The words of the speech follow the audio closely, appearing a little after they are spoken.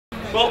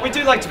Well, we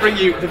do like to bring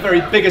you the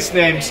very biggest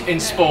names in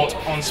sport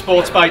on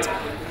SportsByte.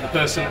 The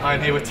person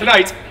I'm here with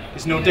tonight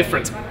is no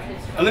different.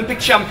 Olympic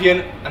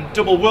champion and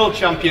double world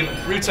champion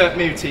Ruta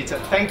Meilutyte,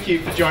 thank you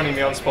for joining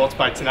me on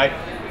SportsByte tonight.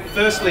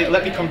 Firstly,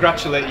 let me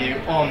congratulate you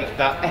on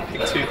that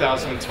epic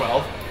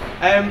 2012.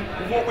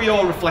 What were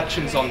your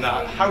reflections on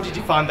that? How did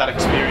you find that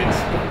experience?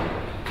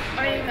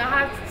 I mean,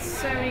 I had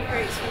so many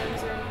great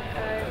swims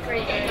and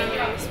great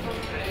memories from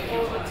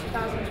all of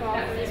 2012,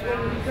 and it's been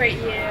a great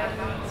year.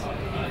 And,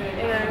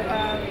 you know,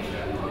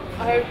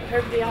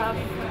 hopefully I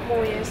have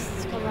more years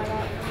to come like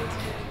that.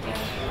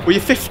 Well,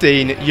 you're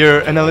 15, you're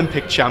an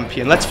Olympic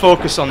champion. Let's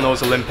focus on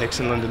those Olympics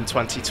in London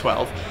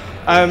 2012.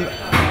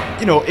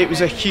 You know, it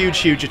was a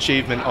huge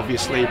achievement,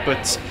 obviously,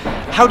 but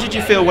how did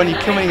you feel when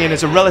you're coming in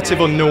as a relative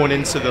unknown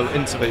into the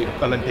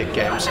Olympic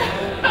Games?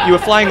 You were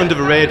flying under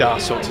the radar,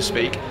 so to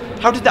speak.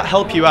 How did that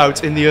help you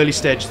out in the early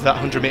stages of that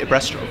 100-metre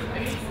breaststroke?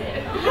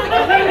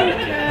 I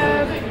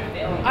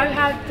think I've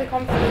had the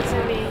confidence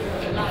in me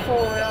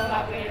before it all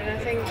happened, and I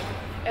think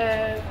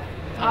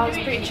I was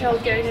pretty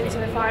chilled going into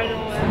the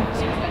final, and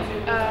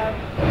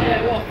you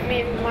know, what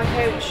me and my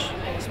coach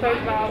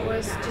spoke about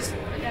was just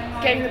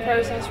getting the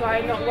process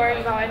right, not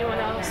worrying about anyone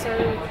else. So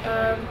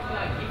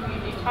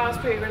I was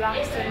pretty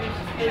relaxed,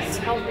 and it's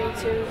helped me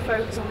to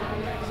focus on the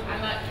Olympics.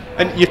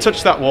 And you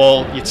touch that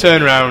wall, you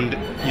turn around,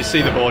 you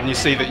see the board, and you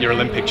see that you're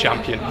Olympic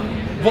champion.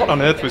 What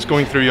on earth was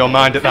going through your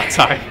mind at that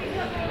time?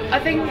 I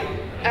think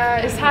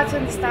it's hard to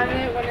understand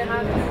it when it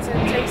happens,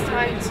 and it takes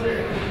time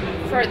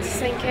for it to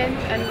sink in,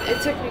 and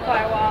it took me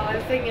quite a while. I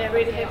think it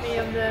really hit me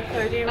on the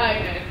podium,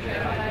 like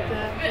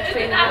the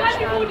freedom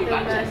anthem,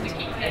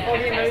 and all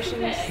the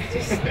emotions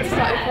just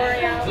started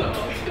pouring out.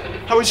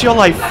 How has your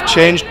life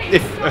changed,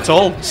 if at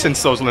all,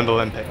 since those London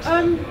Olympics?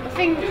 I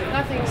think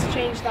nothing's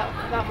changed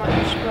that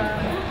much,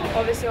 but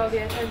obviously all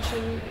the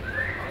attention,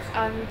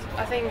 and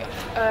I think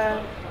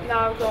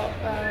now I've got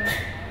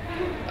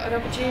an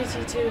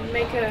opportunity to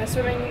make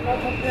swimming more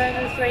popular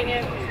in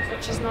Lithuania,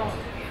 which is not,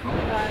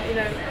 you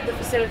know, the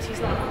facility's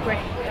not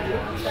great there.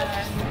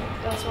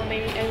 That's what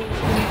made me aim to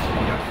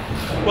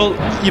do.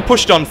 Well, you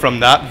pushed on from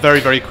that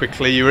very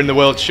quickly. You were in the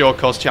World Short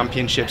Course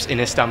Championships in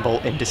Istanbul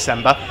in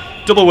December.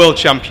 Double world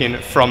champion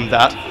from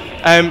that.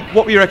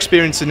 What were your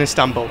experiences in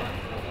Istanbul?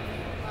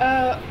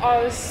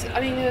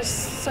 It was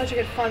such a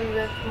good fun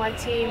with my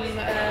team.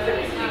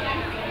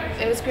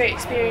 It was a great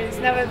experience.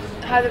 Never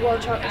had the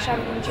World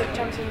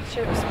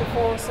Championships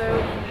before, so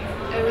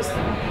it was,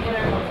 you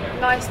know,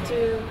 nice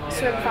to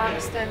swim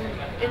fast and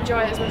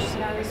enjoy it as much as I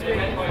had. It was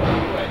really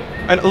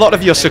good. And a lot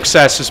of your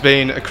success has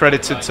been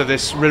accredited to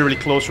this really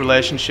close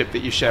relationship that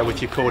you share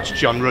with your coach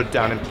John Rudd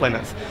down in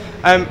Plymouth.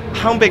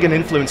 How big an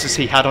influence has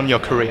he had on your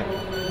career?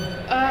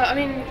 I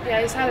mean,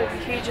 yeah, he's had a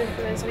huge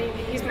influence. I mean,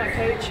 he's my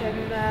coach,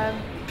 and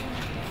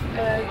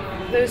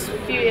those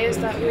few years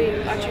that I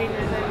trained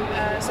with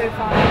him so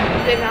far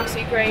have been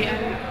absolutely great,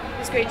 and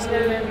it's great to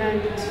know him,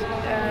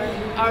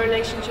 and our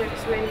relationship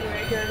is really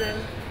good, and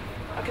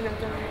I couldn't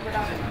have done it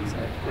without him. So.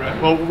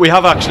 Right. Well, we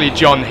have actually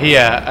John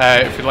here,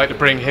 if you'd like to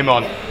bring him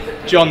on.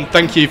 John,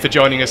 thank you for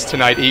joining us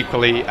tonight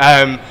equally.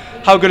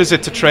 How good is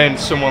it to train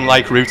someone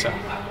like Ruta?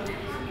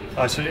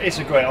 So it's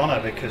a great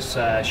honour, because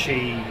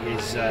she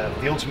is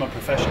the ultimate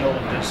professional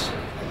and does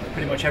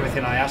pretty much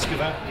everything I ask of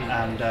her,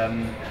 and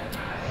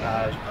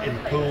in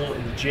the pool,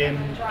 in the gym,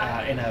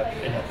 in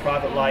her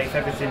private life,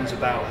 everything's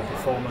about her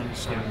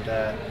performance, and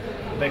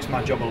it makes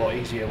my job a lot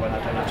easier when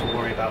I don't have to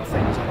worry about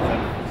things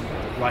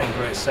like writing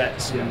great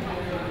sets and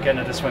getting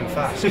her to swim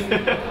fast.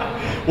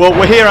 Well,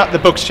 we're here at the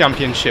Bucks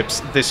Championships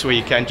this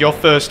weekend, your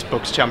first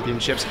Bucks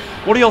Championships.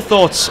 What are your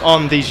thoughts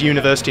on these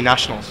university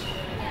nationals?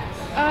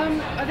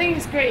 I think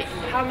it's great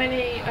how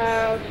many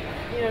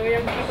you know,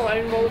 young people are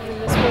involved in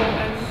the sport,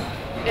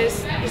 and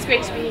it's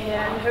great to be here,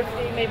 and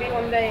hopefully maybe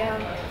one day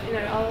you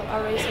know,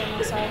 I'll race on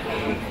myself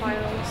in the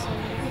finals.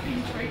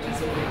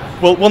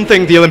 Well, one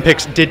thing the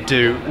Olympics did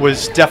do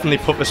was definitely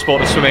put the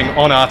sport of swimming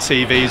on our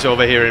TVs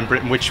over here in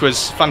Britain, which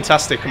was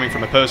fantastic coming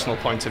from a personal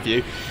point of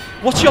view.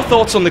 What's your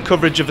thoughts on the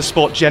coverage of the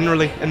sport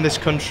generally in this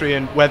country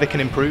and where they can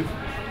improve?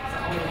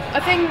 I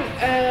think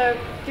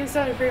can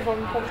still improve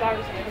on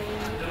popularity.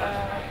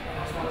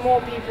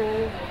 More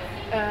people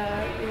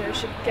you know,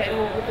 should get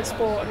involved with the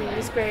sport. I mean,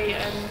 it's great,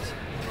 and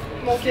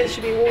more kids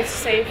should be water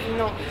safe and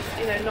not,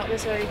 you know, not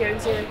necessarily go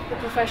into the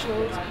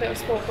professional bit of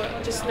sport,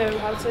 but just know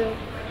how to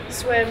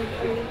swim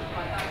and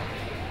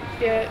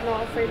be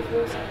not afraid of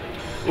water.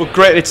 Well,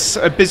 great. It's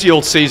a busy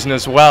old season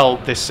as well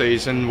this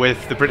season,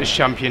 with the British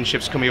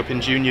Championships coming up in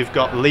June. You've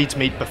got Leeds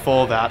meet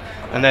before that,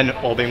 and then,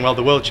 all being well,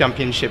 the World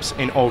Championships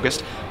in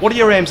August. What are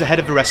your aims ahead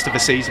of the rest of the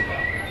season?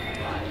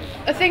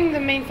 I think the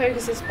main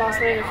focus is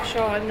Barcelona for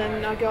sure, and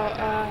then I got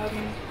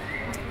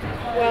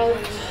World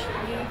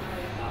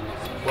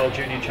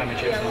Junior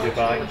Championships in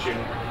Dubai.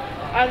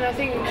 And I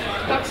think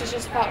Bucks is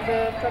just part of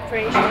the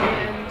preparation,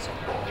 and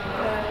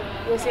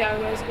we'll see how it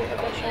goes with the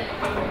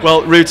show.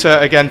 Well, Ruta,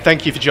 again,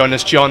 thank you for joining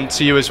us. John,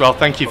 to you as well,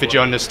 thank you for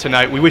joining us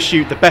tonight. We wish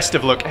you the best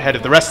of luck ahead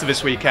of the rest of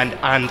this weekend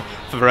and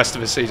for the rest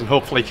of the season.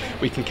 Hopefully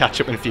we can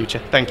catch up in the future.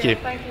 Thank you.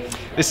 Thank you.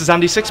 This is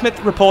Andy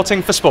Sixsmith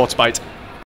reporting for SportsByte.